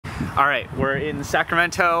All right, we're in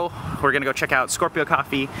Sacramento. We're gonna go check out Scorpio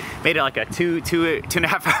Coffee. Made it like a two and a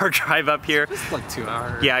half hour drive up here. Just like 2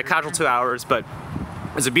 hours. Yeah, casual 2 hours, but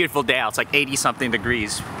it was a beautiful day out. It's like 80 something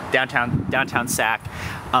degrees downtown Sac.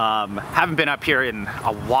 Haven't been up here in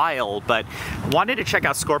a while, but wanted to check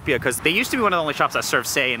out Scorpio because they used to be one of the only shops that serve,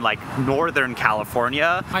 say, in like Northern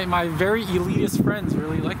California. My very elitist friends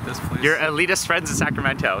really like this place. Your elitist friends in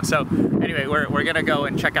Sacramento. So anyway, we're gonna go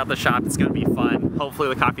and check out the shop. It's gonna be fun. Hopefully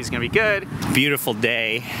the coffee's gonna be good. Beautiful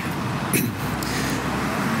day.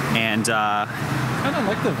 And kind of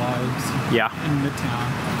like the vibes. Yeah. In Midtown.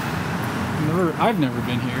 I've never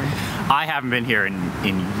been here. I haven't been here in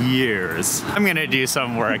years. I'm gonna do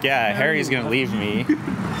some work. Yeah, Harry's gonna leave me.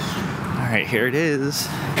 All right, here it is.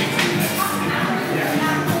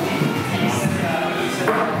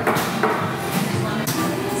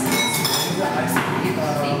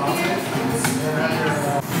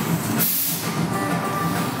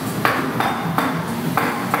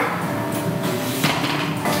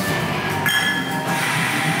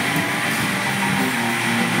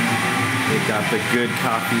 Got the good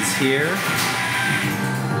coffees here.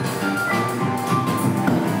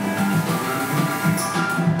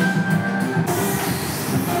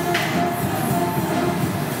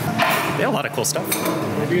 They have a lot of cool stuff.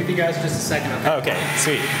 We'll be with you guys in just a second. Okay? Okay,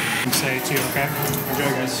 sweet. Say it too, okay?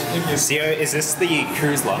 Enjoy, guys. Thank you. Is this the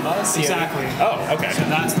Cruz Loma? Exactly. Oh, okay. So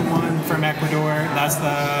that's the one from Ecuador. That's the,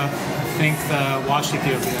 I think, the washed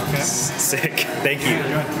Ethiopia, okay? Sick. Thank you.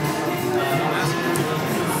 Enjoy.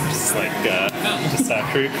 Just like, just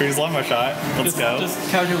a Cruz Loma shot. Let's go. Just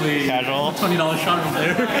casually. Casual. $20 shot over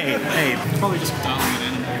there. Hey. Probably just dialing it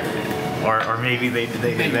in. Or maybe they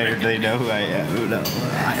know who I am. Who knows?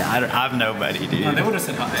 I'm nobody, dude. No, they would have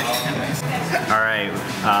said hi. All right.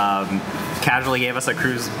 Casually gave us a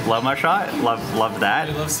Cruz Loma shot. Love that.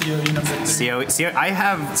 I love COE number 3. CO. I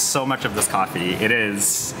have so much of this coffee. It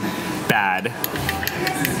is bad.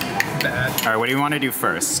 All right, what do you want to do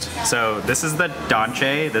first? So this is the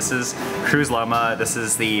Donche, this is Cruz Loma, this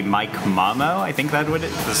is the Mike Mamo, I think that would,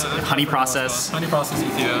 this honey process. Honey process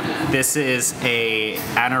Ethiopia. This is a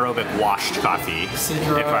anaerobic washed coffee,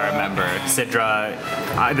 Sidra. if I remember.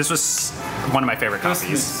 Sidra, this was one of my favorite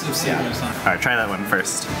coffees. Yeah. All right, try that one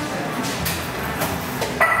first.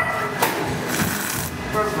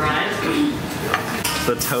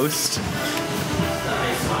 The toast.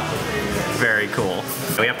 Very cool.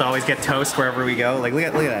 We have to always get toast wherever we go. Like, look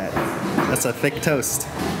at that. That's a thick toast.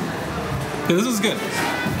 Yeah, this is good.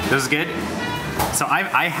 This is good? So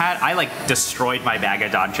I like destroyed my bag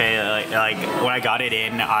of Donche. Like when I got it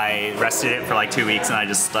in, I rested it for like 2 weeks and I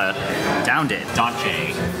just downed it.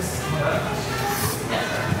 Donche.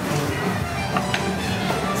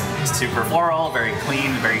 Super floral, very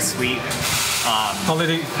clean, very sweet. How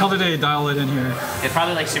did they dial it in here? It's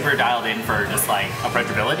probably like super dialed in for just like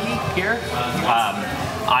approachability here.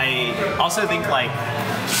 I also think like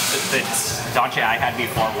the Donche I had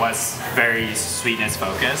before was very sweetness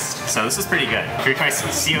focused, so this is pretty good. Should we try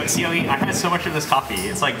COE? I had so much of this coffee,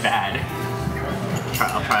 it's like bad.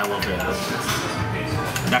 I'll try a little bit of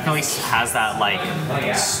this. Definitely has that like,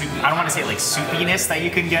 I don't want to say like soupiness that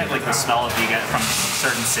you can get, like the smell that you get from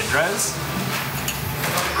certain Sidras.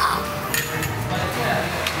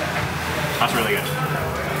 That's really good.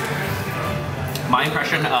 My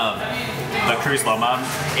impression of the Cruz Loma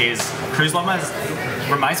is,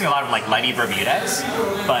 reminds me a lot of like Lady Bermudez,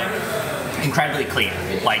 but incredibly clean.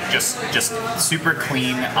 Like just super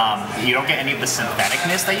clean. You don't get any of the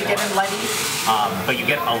syntheticness that you get in Lady, but you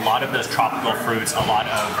get a lot of those tropical fruits, a lot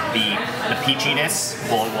of the peachiness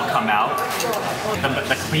will come out.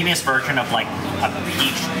 The cleanest version of like a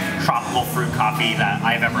peach tropical fruit coffee that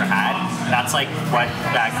I've ever had. That's like what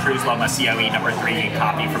that Cruz Loma COE number 3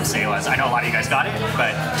 coffee from Sale is. I know a lot of you guys got it,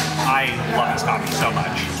 but I love this coffee so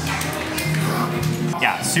much.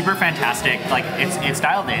 Yeah, super fantastic. Like it's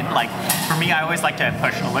dialed in. Like for me, I always like to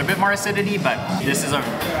push a little bit more acidity, but this is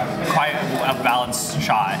quite a balanced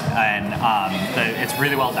shot, and it's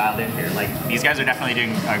really well dialed in here. Like these guys are definitely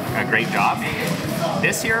doing a great job.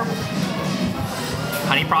 This here,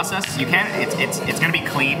 honey process, you can't. It's gonna be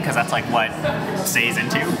clean because that's like what Say's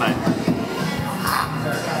into, but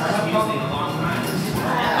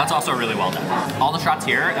that's also really well done. All the shots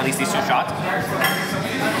here, at least these 2 shots,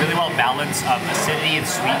 really well balanced of acidity and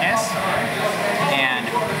sweetness, and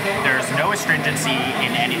there's no astringency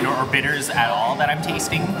in any or bitters at all that I'm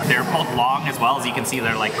tasting. They're both long as well. As you can see,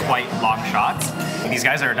 they're like quite long shots. These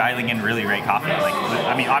guys are dialing in really great coffee. Like,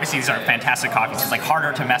 I mean, obviously these are fantastic coffees. It's like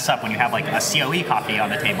harder to mess up when you have like a COE coffee on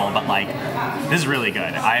the table, but like this is really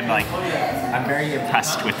good. I'm very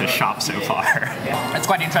impressed with this shop so far. It's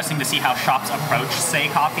quite interesting to see how shops approach Say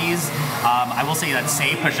coffee. coffees. I will say that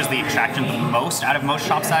Say pushes the extraction the most out of most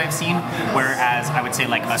shops that I've seen, whereas I would say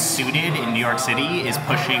like a Suited in New York City is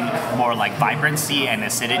pushing more like vibrancy and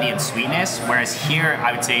acidity and sweetness, whereas here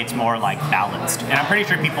I would say it's more like balanced. And I'm pretty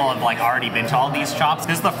sure people have like already been to all these shops.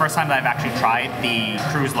 This is the first time that I've actually tried the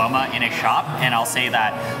Cruz Loma in a shop, and I'll say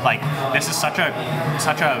that like this is such a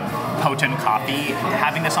potent coffee.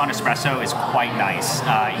 Having this on espresso is quite nice,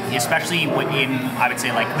 especially in, I would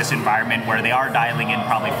say, like this environment where they are dialing in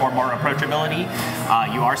probably for more approachability.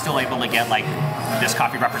 You are still able to get like this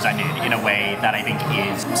coffee represented in a way that I think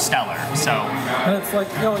is stellar. So, and it's like,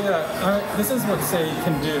 oh yeah, this is what Say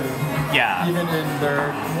can do. Yeah. Even in their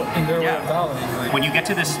way of dialing. Like, when you get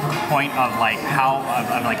to this point of like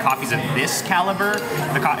of like coffees of this caliber,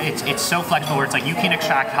 it's so flexible where it's like you can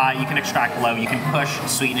extract high, you can extract low, you can push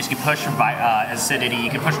sweetness, you can push acidity, you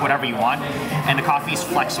can push whatever you want, and the coffee is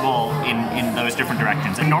flexible in those different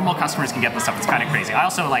directions. And normal customers can get this stuff. It's kind of crazy. I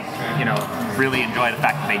also like, you know, really enjoy the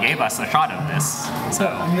fact that they gave us a shot of this. So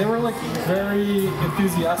and they were like very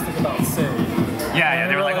enthusiastic about Say. Yeah,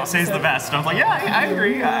 they were like, "Oh, Say's the best." And I was like, "Yeah, I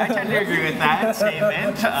agree. I tend to agree with that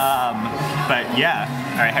statement." But yeah,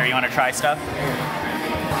 all right, Harry, you want to try stuff?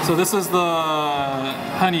 So this is the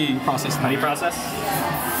honey process. Honey process.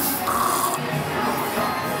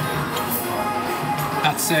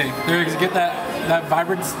 That's Say. There you get that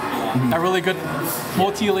vibrance, that really good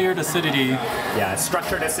multi-layered acidity. Yeah,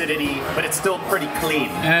 structured acidity, but it's still pretty clean.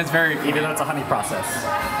 And it's very clean. Even though it's a honey process.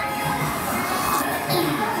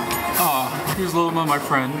 Oh, Cruz Loma, my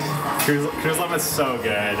friend. Cruz Loma is so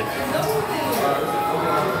good.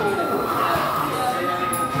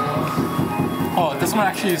 Oh, this one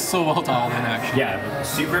actually is so well dialed in, actually. Yeah,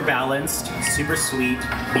 super balanced, super sweet.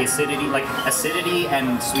 The acidity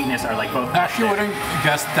and sweetness are like both. I actually wouldn't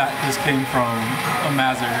guess that this came from a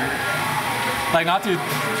Mazer. Like, not to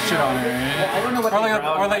shit on it. Well, I don't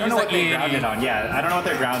know what they ground it on. Yeah, I don't know what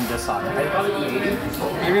they ground this on. Probably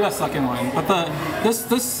E80. Maybe the second one. But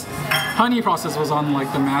this honey process was on like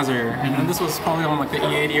the Mazer, and then this was probably on like the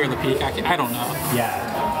E80 or the Peak. I don't know. Yeah.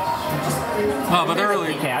 Oh, but they're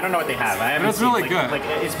really. Okay, I don't know what they have. I haven't it's seen, really good. Like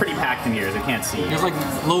it's pretty packed in here. I can't see. There's like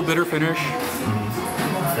low bitter finish.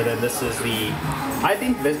 And then this is the. I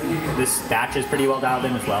think this batch is pretty well dialed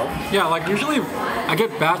in as well. Yeah, like usually I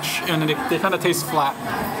get batch and they kind of taste flat.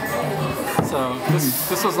 So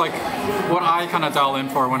this was like what I kind of dial in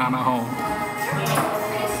for when I'm at home.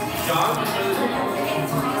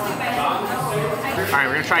 All right,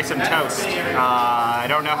 we're gonna try some toast. I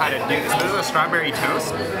don't know how to do this. This is a strawberry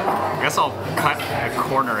toast. I guess I'll cut a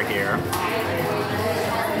corner here.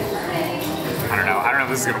 I don't know if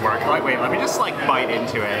this is gonna work. Wait, let me just like bite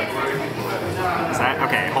into it. Is that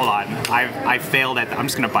okay? Hold on. I failed at. I'm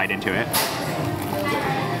just gonna bite into it.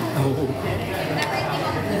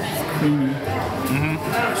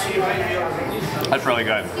 That's really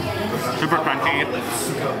good. Super crunchy,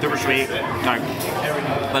 super sweet. Like,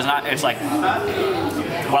 but it's not. It's like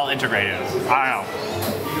well integrated. I don't know.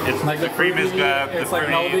 It's like the cream is good. It's like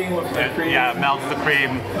melding with the cream. Yeah, melts the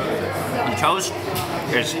cream. The toast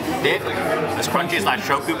is thick. It's crunchy. It's like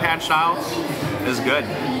shoku pan style. It's good.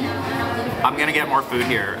 I'm gonna get more food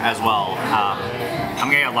here as well. I'm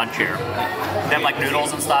gonna get lunch here. They have like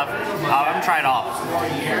noodles and stuff. I'm gonna try it all.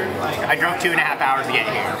 I drove 2.5 hours to get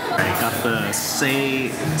here. I got the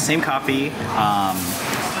same coffee,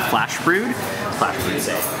 flash brewed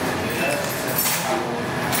Say.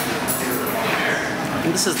 I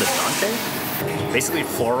think this is the Dante. Basically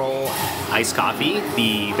floral iced coffee.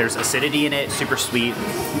 There's acidity in it, super sweet,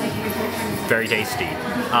 very tasty.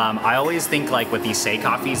 I always think like with these Say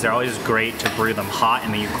coffees, they're always great to brew them hot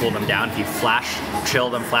and then you cool them down. If you flash chill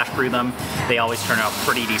them, flash brew them, they always turn out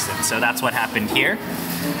pretty decent. So that's what happened here.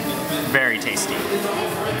 Very tasty.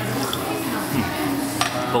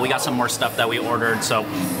 But we got some more stuff that we ordered, so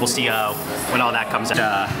we'll see when all that comes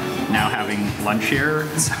out. Now having lunch here,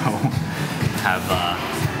 so have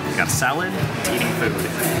got salad, eating food.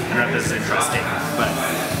 I don't know if this is interesting, but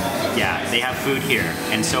yeah, they have food here,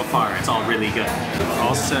 and so far it's all really good.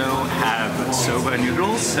 Also have soba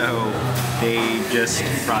noodles, so they just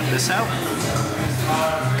brought this out.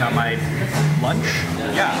 Got my lunch.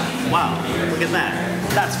 Yeah, wow, look at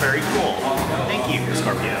that. That's very cool. Thank you,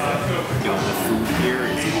 Scorpio. The food here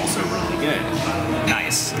is also really good.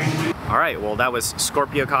 Nice. All right, well that was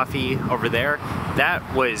Scorpio Coffee over there. That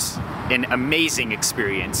was an amazing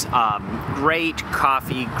experience. Great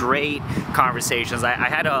coffee, great conversations. I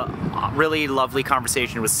had a really lovely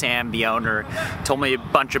conversation with Sam, the owner. Told me a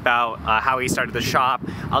bunch about how he started the shop.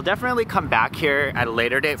 I'll definitely come back here at a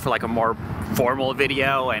later date for like a more formal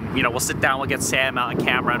video, and you know, we'll sit down, we'll get Sam out on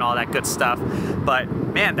camera and all that good stuff. But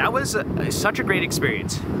man, that was such a great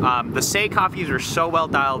experience. The Say coffees are so well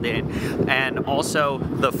dialed in, and also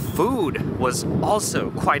the food was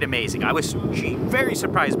also quite amazing. I was very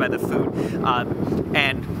surprised by the food,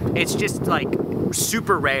 and it's just like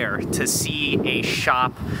super rare to see a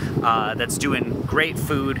shop that's doing great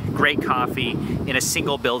food, great coffee in a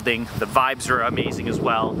single building. The vibes are amazing as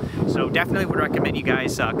well. So definitely would recommend you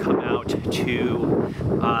guys come out to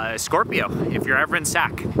Scorpio if you're ever in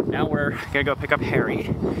Sac. Now we're gonna go pick up Harry,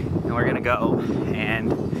 and we're gonna go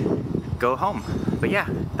and go home. But yeah,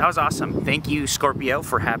 that was awesome. Thank you, Scorpio,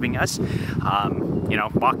 for having us. You know,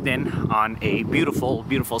 walked in on a beautiful,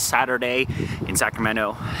 beautiful Saturday in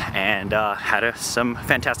Sacramento, and had some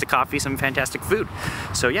fantastic coffee, some fantastic food.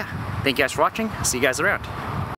 So yeah, thank you guys for watching. See you guys around.